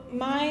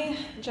my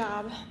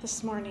job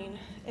this morning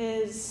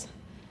is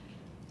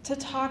to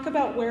talk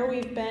about where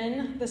we've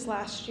been this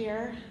last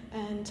year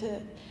and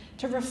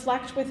to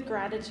reflect with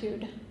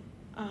gratitude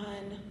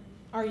on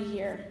our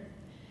year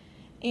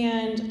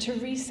and to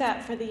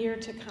reset for the year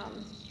to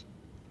come.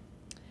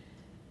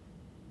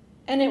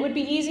 And it would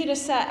be easy to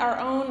set our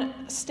own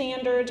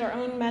standards, our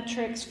own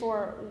metrics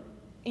for,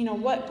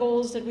 what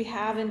goals did we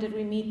have and did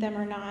we meet them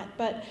or not.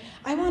 But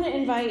I want to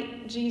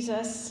invite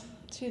Jesus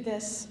to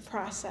this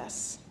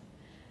process,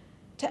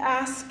 to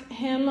ask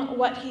him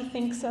what he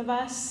thinks of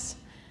us,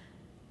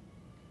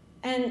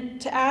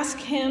 and to ask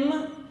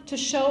him to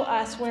show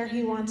us where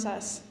he wants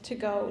us to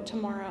go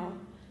tomorrow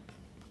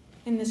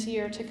in this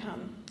year to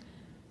come.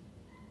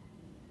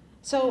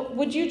 So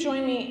would you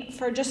join me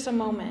for just a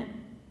moment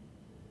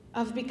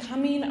of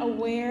becoming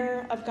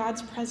aware of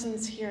God's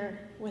presence here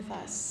with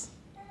us,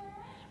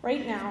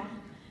 right now,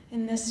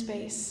 in this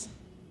space?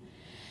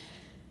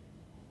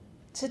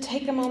 To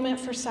take a moment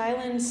for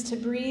silence, to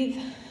breathe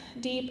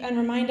deep and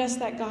remind us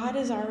that God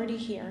is already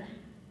here.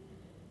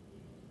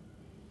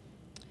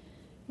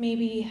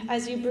 Maybe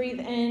as you breathe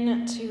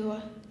in,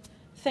 to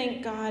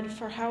thank God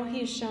for how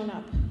he's shown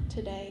up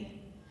today.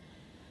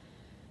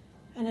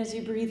 And as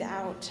you breathe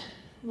out,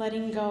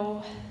 letting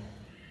go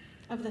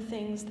of the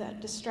things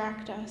that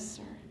distract us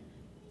or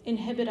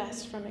inhibit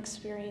us from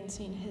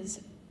experiencing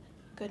his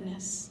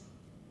goodness.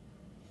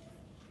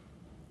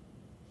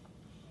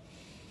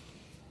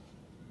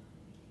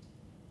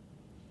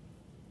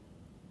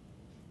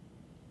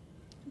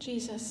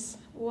 Jesus,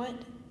 what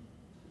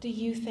do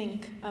you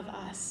think of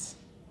us,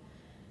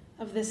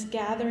 of this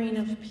gathering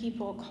of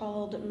people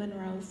called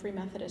Monroe Free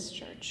Methodist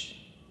Church?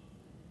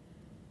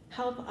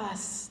 Help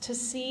us to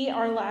see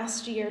our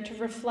last year, to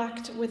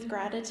reflect with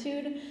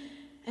gratitude,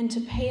 and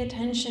to pay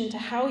attention to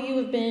how you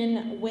have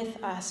been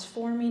with us,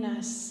 forming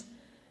us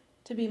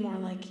to be more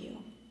like you.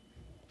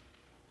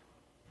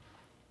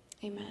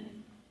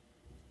 Amen.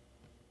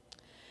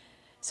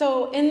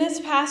 So in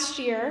this past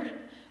year,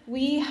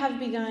 we have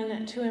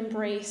begun to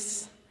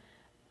embrace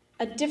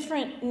a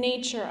different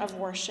nature of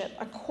worship,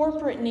 a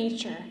corporate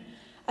nature,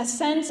 a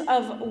sense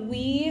of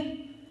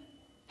we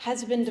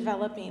has been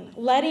developing,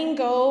 letting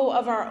go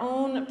of our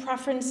own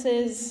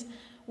preferences,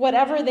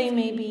 whatever they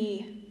may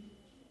be,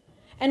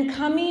 and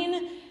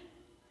coming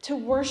to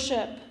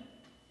worship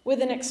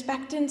with an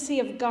expectancy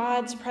of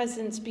God's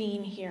presence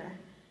being here.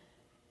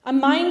 A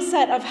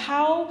mindset of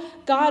how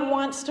God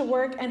wants to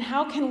work and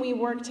how can we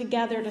work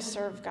together to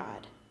serve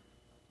God.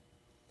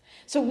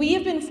 So we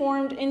have been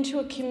formed into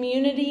a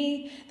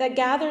community that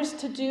gathers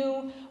to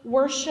do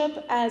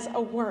worship as a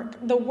work,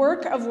 the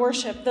work of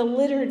worship, the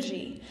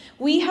liturgy.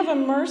 We have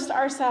immersed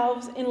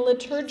ourselves in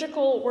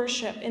liturgical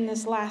worship in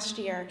this last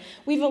year.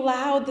 We've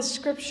allowed the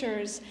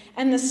scriptures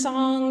and the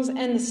songs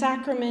and the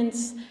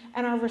sacraments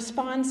and our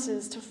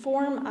responses to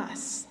form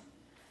us.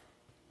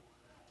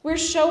 We're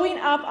showing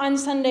up on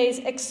Sundays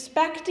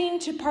expecting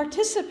to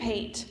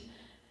participate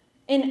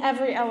in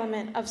every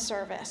element of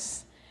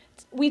service.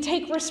 We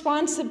take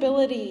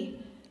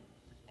responsibility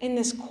in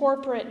this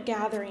corporate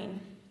gathering.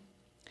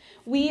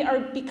 We are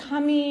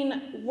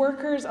becoming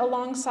workers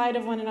alongside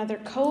of one another,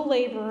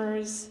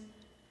 co-laborers,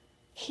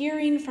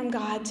 hearing from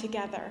God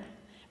together,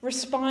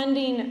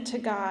 responding to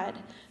God,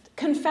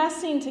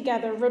 confessing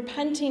together,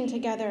 repenting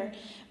together,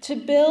 to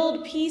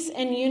build peace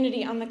and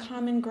unity on the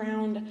common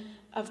ground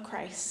of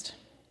Christ.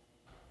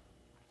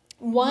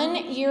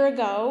 1 year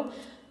ago,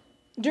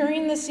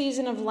 during the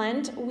season of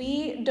Lent,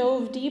 we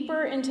dove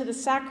deeper into the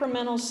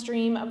sacramental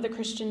stream of the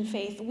Christian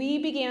faith. We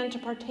began to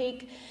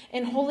partake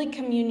in Holy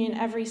Communion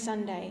every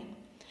Sunday.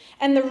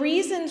 And the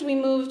reasons we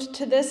moved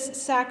to this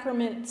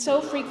sacrament so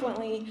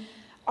frequently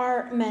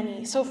are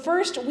many. So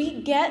first,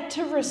 we get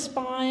to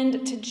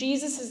respond to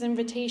Jesus'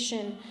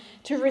 invitation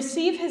to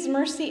receive his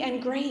mercy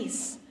and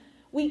grace.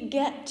 We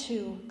get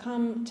to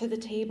come to the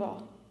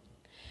table.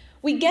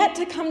 We get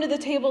to come to the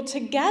table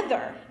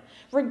together.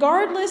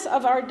 Regardless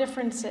of our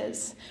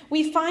differences,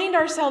 we find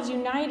ourselves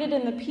united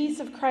in the peace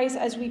of Christ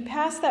as we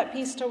pass that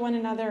peace to one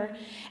another,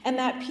 and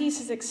that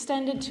peace is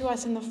extended to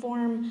us in the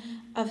form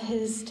of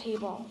his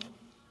table.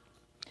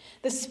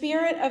 The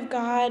Spirit of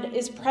God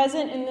is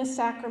present in this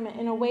sacrament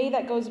in a way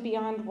that goes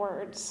beyond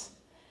words.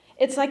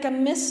 It's like a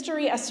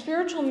mystery, a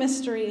spiritual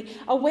mystery,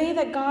 a way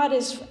that God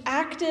is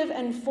active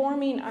and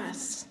forming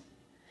us.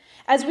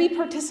 As we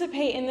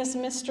participate in this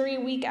mystery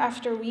week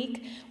after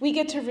week, we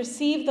get to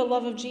receive the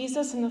love of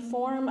Jesus in the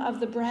form of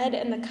the bread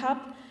and the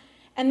cup,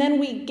 and then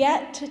we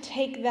get to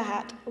take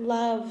that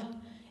love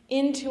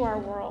into our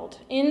world,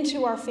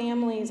 into our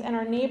families and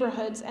our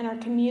neighborhoods and our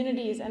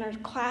communities and our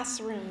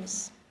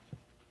classrooms,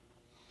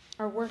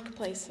 our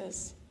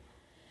workplaces.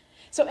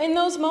 So in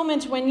those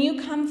moments when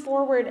you come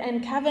forward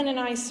and Kevin and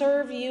I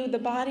serve you the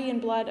body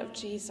and blood of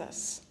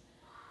Jesus,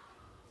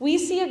 we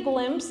see a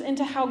glimpse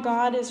into how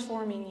God is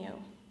forming you.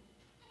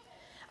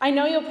 I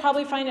know you'll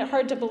probably find it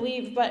hard to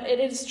believe, but it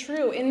is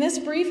true. In this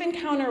brief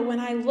encounter, when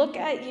I look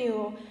at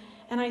you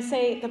and I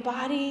say, the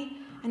body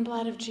and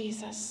blood of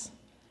Jesus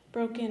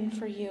broken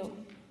for you,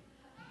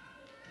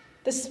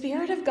 The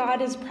Spirit of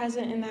God is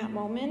present in that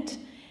moment,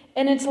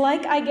 and it's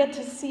like I get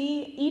to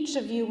see each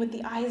of you with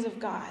the eyes of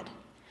God,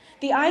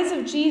 the eyes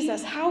of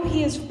Jesus, how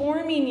he is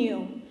forming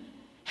you,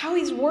 how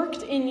he's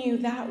worked in you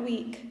that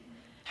week,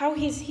 how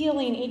he's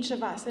healing each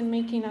of us and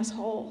making us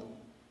whole.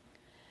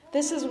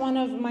 This is one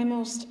of my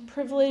most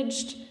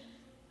privileged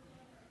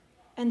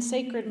and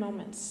sacred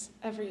moments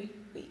every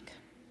week.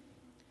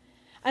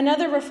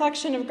 Another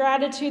reflection of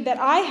gratitude that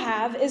I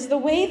have is the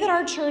way that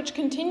our church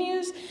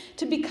continues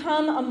to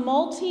become a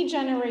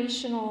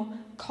multi-generational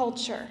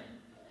culture.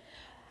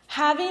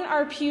 Having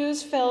our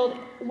pews filled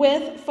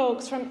with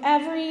folks from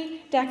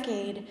every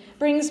decade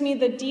brings me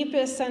the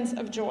deepest sense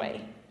of joy.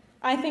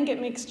 I think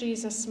it makes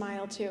Jesus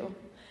smile too.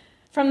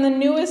 From the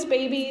newest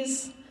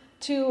babies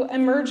to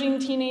emerging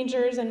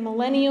teenagers and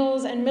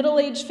millennials and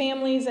middle-aged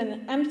families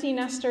and empty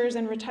nesters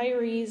and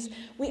retirees,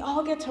 we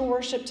all get to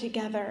worship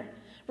together,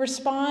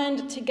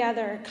 respond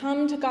together,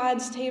 come to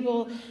God's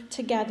table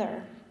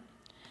together.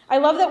 I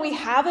love that we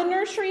have a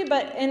nursery,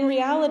 but in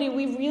reality,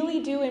 we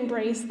really do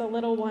embrace the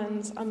little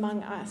ones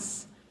among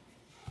us.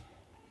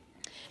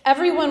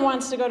 Everyone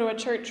wants to go to a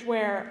church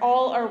where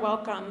all are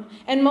welcome,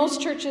 and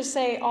most churches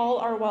say all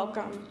are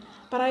welcome.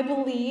 But I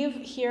believe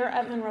here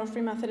at Monroe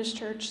Free Methodist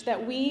Church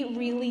that we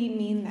really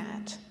mean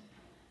that.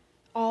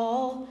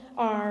 All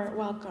are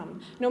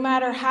welcome. No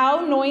matter how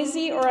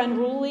noisy or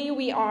unruly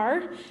we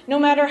are, no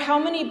matter how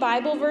many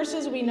Bible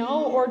verses we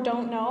know or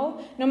don't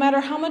know, no matter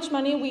how much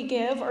money we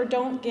give or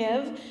don't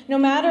give, no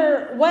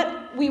matter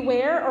what we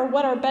wear or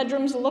what our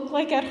bedrooms look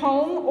like at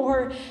home,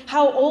 or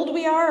how old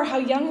we are or how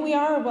young we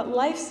are or what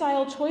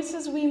lifestyle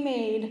choices we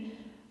made,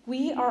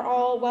 we are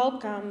all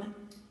welcome.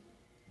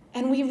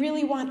 And we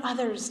really want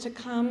others to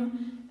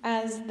come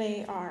as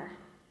they are.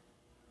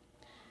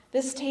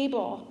 This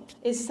table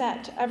is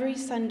set every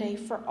Sunday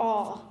for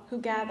all who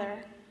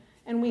gather,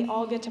 and we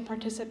all get to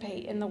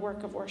participate in the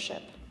work of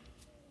worship.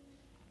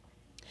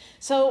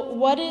 So,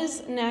 what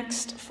is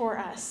next for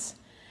us?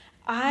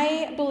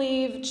 I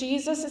believe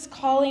Jesus is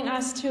calling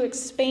us to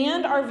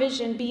expand our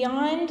vision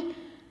beyond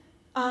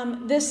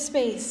this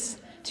space,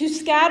 to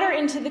scatter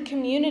into the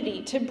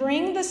community, to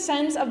bring the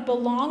sense of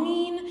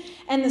belonging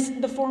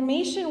and the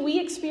formation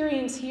we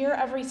experience here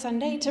every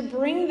Sunday, to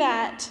bring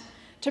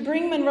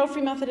Monroe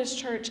Free Methodist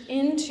Church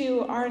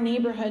into our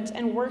neighborhoods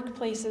and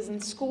workplaces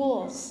and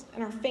schools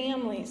and our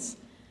families.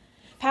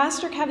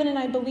 Pastor Kevin and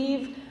I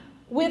believe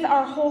with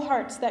our whole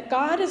hearts that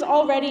God is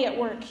already at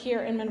work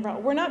here in Monroe.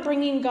 We're not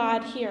bringing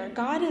God here.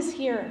 God is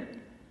here.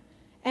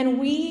 And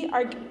we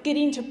are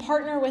getting to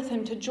partner with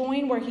him to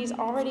join where he's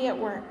already at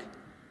work.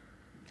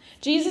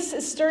 Jesus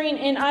is stirring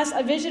in us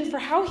a vision for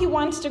how he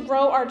wants to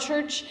grow our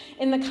church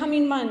in the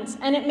coming months.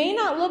 And it may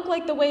not look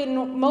like the way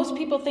most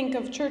people think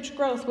of church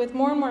growth, with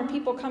more and more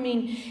people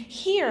coming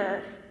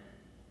here.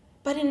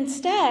 But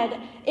instead,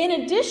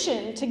 in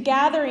addition to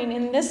gathering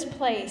in this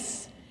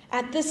place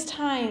at this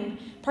time,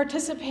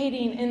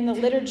 participating in the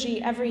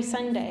liturgy every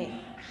Sunday,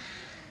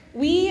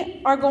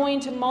 we are going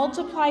to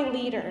multiply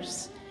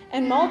leaders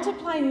and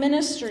multiply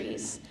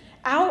ministries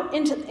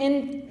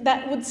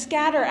that would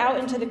scatter out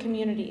into the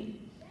community.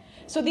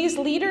 So these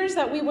leaders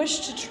that we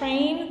wish to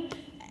train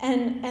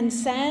and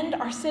send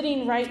are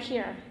sitting right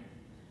here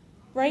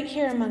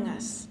among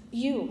us,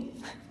 you.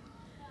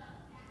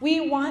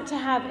 We want to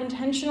have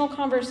intentional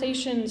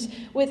conversations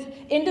with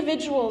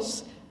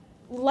individuals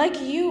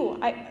like you,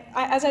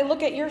 as I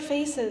look at your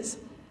faces,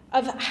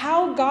 of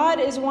how God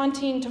is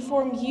wanting to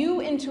form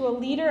you into a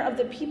leader of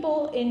the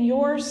people in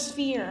your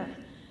sphere,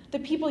 the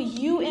people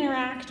you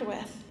interact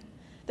with,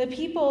 the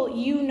people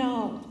you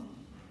know.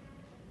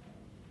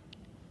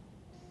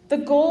 The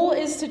goal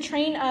is to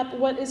train up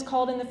what is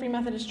called in the Free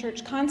Methodist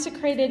Church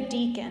consecrated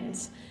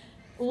deacons,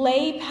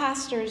 lay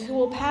pastors who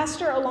will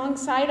pastor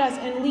alongside us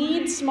and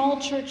lead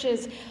small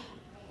churches,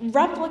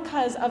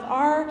 replicas of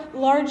our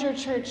larger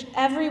church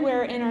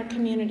everywhere in our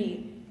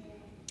community.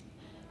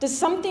 Does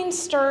something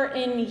stir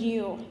in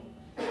you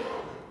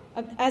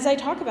as I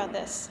talk about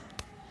this?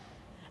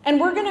 And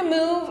we're going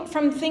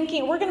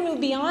to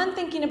move beyond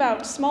thinking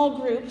about small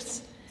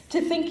groups to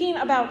thinking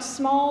about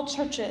small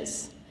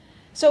churches.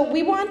 So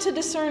we want to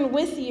discern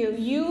with you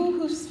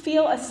who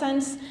feel a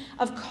sense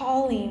of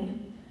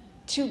calling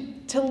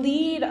to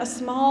lead a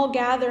small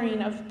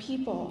gathering of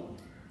people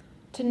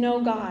to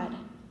know God.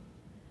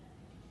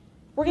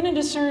 We're going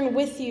to discern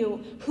with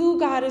you who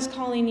God is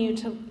calling you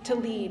to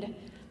lead.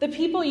 The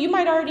people you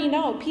might already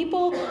know,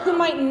 people who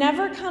might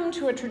never come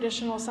to a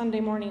traditional Sunday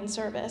morning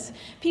service,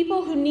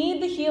 people who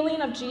need the healing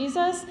of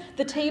Jesus,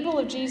 the table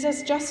of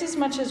Jesus, just as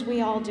much as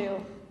we all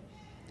do.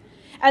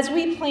 As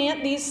we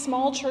plant these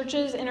small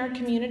churches in our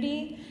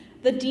community,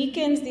 the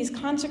deacons, these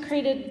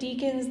consecrated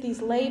deacons, these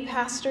lay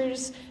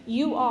pastors,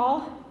 you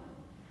all,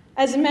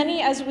 as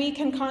many as we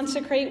can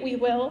consecrate, we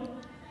will.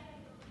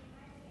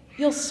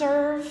 You'll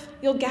serve,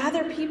 you'll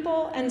gather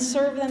people and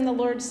serve them the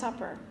Lord's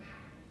Supper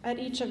at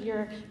each of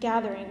your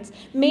gatherings.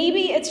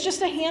 Maybe it's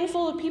just a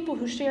handful of people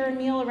who share a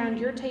meal around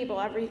your table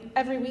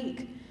every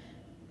week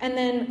and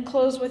then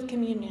close with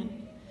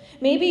communion.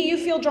 Maybe you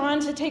feel drawn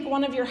to take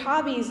one of your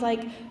hobbies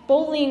like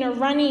bowling or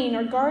running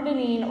or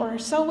gardening or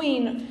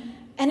sewing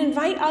and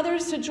invite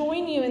others to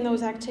join you in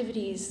those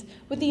activities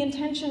with the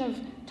intention of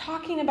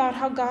talking about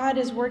how God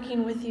is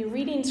working with you,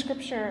 reading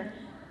scripture,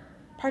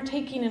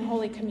 partaking in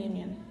Holy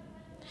Communion.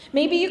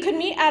 Maybe you could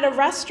meet at a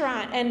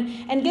restaurant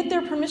and get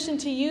their permission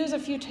to use a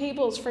few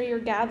tables for your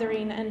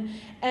gathering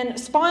and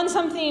spawn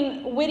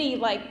something witty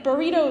like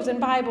burritos and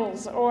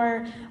Bibles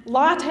or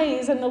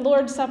lattes and the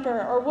Lord's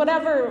Supper or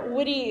whatever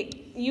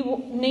witty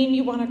name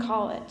you want to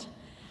call it.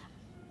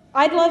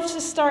 I'd love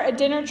to start a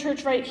dinner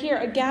church right here,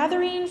 a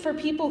gathering for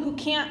people who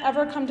can't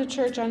ever come to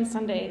church on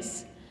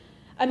Sundays,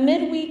 a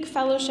midweek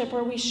fellowship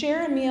where we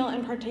share a meal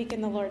and partake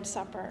in the Lord's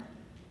Supper.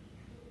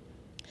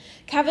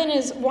 Kevin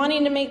is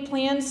wanting to make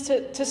plans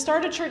to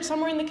start a church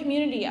somewhere in the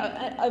community,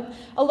 a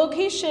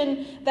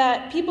location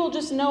that people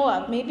just know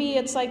of. Maybe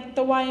it's like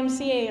the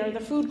YMCA or the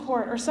food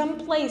court or some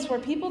place where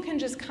people can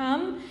just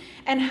come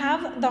and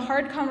have the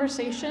hard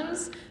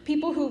conversations,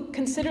 people who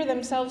consider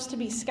themselves to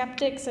be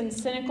skeptics and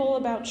cynical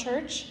about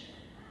church,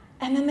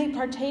 and then they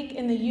partake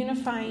in the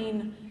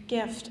unifying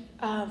gift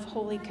of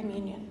Holy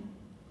Communion.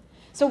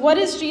 So what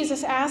is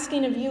Jesus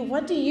asking of you?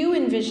 What do you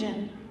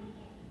envision?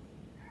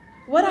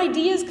 What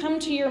ideas come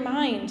to your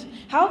mind?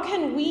 How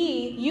can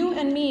we, you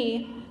and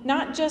me,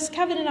 not just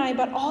Kevin and I,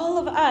 but all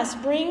of us,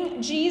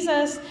 bring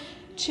Jesus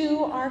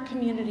to our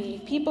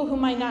community, people who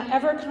might not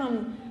ever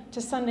come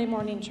to Sunday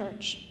morning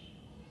church?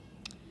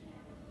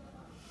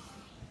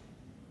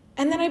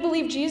 And then I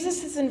believe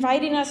Jesus is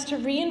inviting us to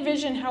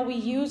re-envision how we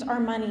use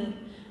our money,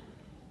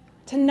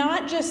 to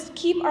not just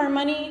keep our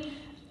money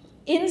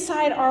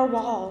inside our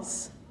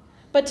walls,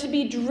 but to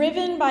be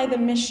driven by the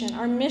mission.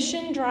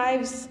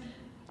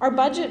 Our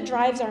budget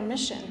drives our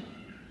mission.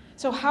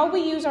 So how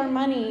we use our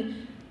money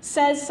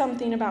says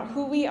something about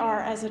who we are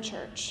as a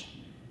church.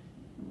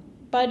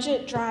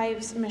 Budget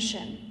drives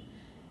mission.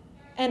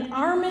 And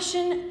our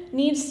mission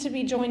needs to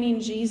be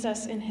joining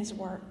Jesus in his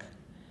work,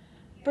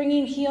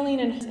 bringing healing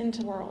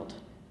into the world.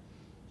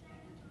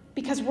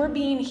 Because we're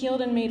being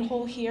healed and made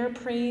whole here,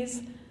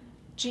 praise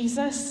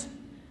Jesus.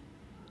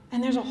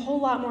 And there's a whole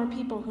lot more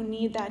people who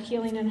need that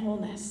healing and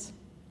wholeness.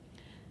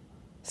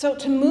 So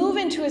to move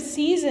into a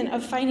season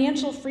of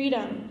financial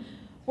freedom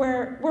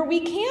where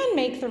we can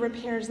make the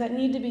repairs that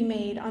need to be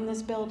made on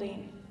this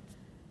building,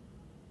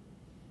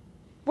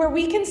 where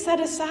we can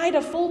set aside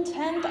a full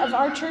tenth of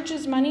our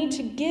church's money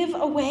to give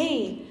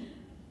away,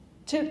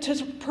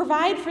 to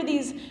provide for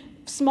these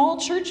small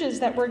churches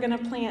that we're going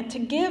to plant, to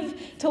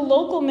give to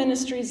local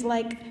ministries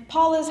like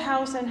Paula's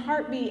House and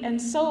Heartbeat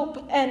and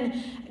SOAP and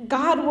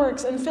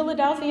GodWorks and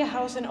Philadelphia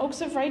House and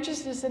Oaks of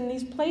Righteousness and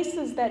these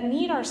places that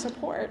need our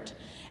support.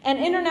 And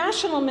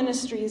international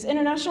ministries,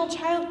 international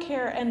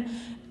childcare, and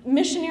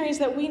missionaries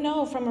that we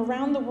know from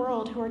around the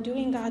world who are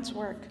doing God's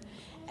work.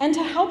 And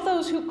to help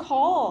those who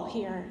call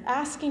here,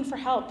 asking for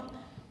help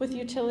with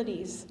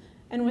utilities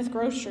and with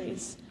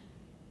groceries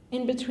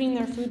in between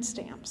their food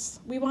stamps.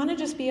 We want to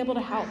just be able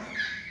to help.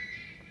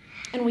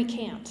 And we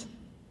can't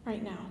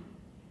right now.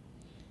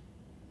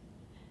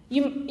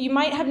 You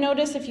might have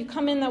noticed if you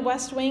come in the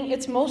West Wing,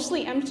 it's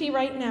mostly empty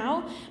right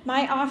now.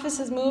 My office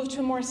has moved to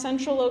a more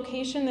central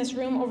location, this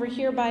room over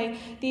here by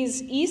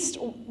these east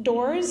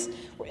doors.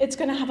 It's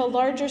going to have a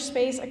larger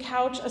space, a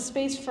couch, a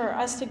space for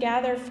us to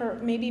gather for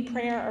maybe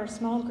prayer or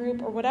small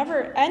group or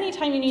whatever.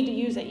 Anytime you need to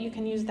use it, you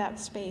can use that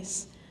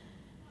space.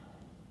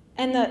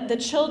 And the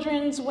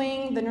children's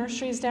wing, the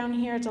nursery's down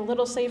here. It's a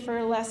little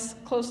safer, less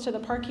close to the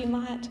parking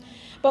lot.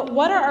 But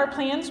what are our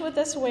plans with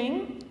this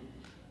wing?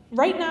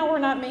 Right now, we're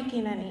not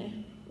making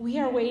any. We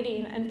are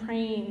waiting and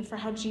praying for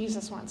how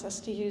Jesus wants us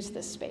to use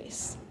this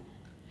space.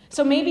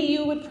 So maybe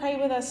you would pray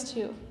with us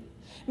too.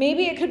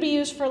 Maybe it could be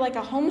used for like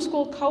a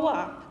homeschool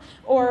co-op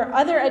or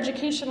other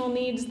educational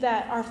needs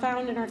that are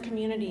found in our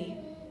community.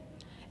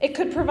 It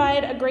could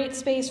provide a great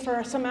space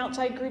for some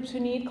outside groups who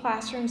need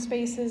classroom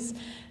spaces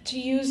to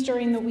use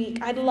during the week.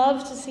 I'd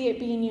love to see it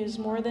being used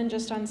more than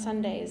just on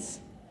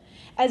Sundays.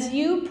 As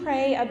you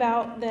pray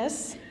about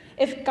this,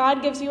 if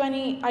God gives you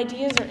any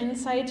ideas or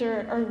insights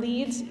or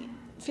leads,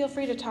 feel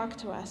free to talk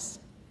to us.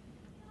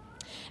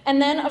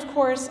 And then, of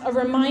course, a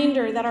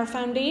reminder that our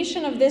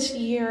foundation of this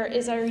year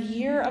is our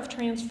year of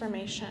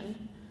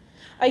transformation.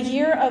 A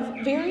year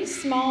of very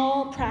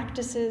small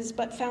practices,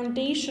 but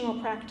foundational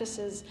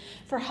practices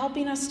for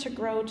helping us to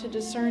grow, to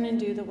discern and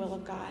do the will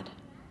of God.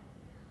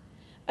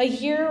 A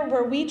year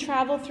where we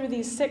travel through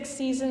these 6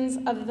 seasons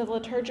of the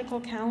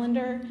liturgical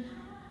calendar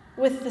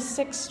with the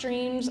 6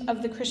 streams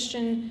of the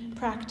Christian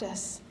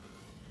practice.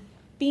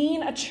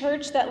 Being a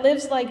church that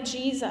lives like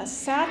Jesus,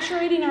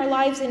 saturating our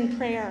lives in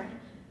prayer,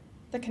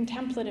 the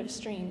contemplative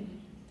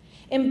stream.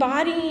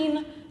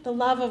 Embodying the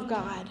love of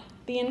God,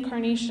 the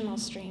incarnational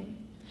stream.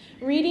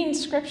 Reading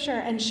scripture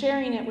and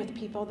sharing it with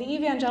people, the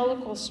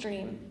evangelical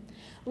stream.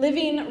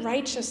 Living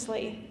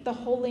righteously, the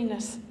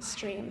holiness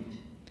stream.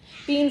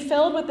 Being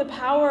filled with the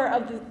power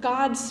of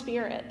God's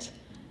Spirit,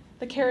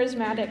 the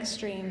charismatic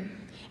stream.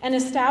 And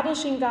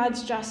establishing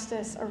God's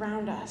justice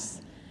around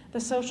us, the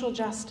social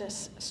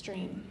justice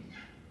stream.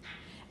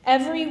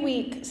 Every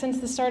week since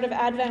the start of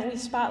Advent, we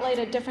spotlight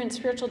a different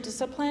spiritual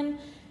discipline.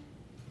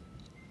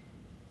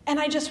 And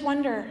I just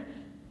wonder,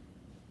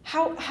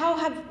 how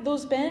have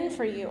those been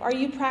for you? Are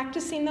you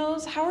practicing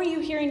those? How are you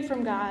hearing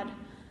from God?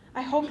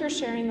 I hope you're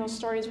sharing those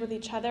stories with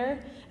each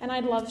other, and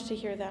I'd love to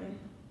hear them.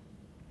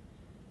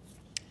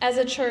 As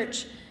a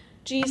church,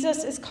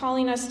 Jesus is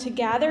calling us to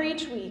gather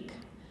each week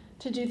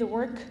to do the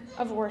work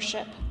of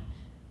worship,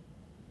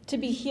 to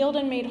be healed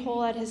and made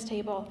whole at his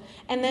table,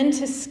 and then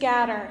to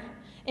scatter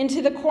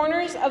into the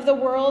corners of the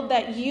world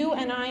that you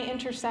and I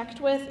intersect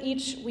with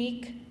each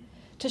week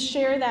to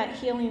share that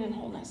healing and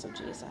wholeness of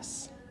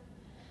Jesus.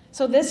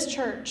 So this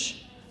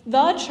church,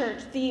 the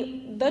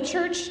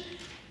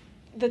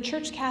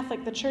church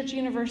Catholic, the Church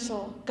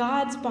Universal,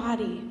 God's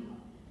body,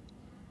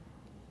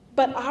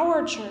 but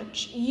our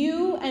church,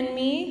 you and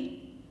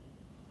me,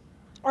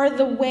 are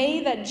the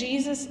way that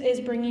Jesus is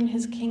bringing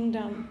his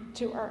kingdom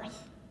to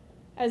earth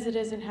as it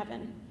is in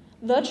heaven.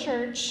 The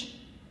church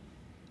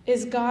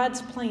is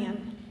God's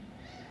plan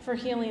for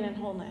healing and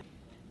wholeness.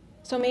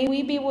 So may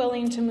we be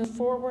willing to move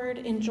forward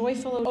in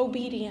joyful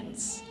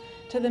obedience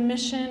to the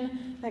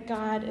mission that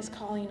God is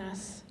calling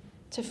us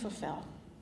to fulfill.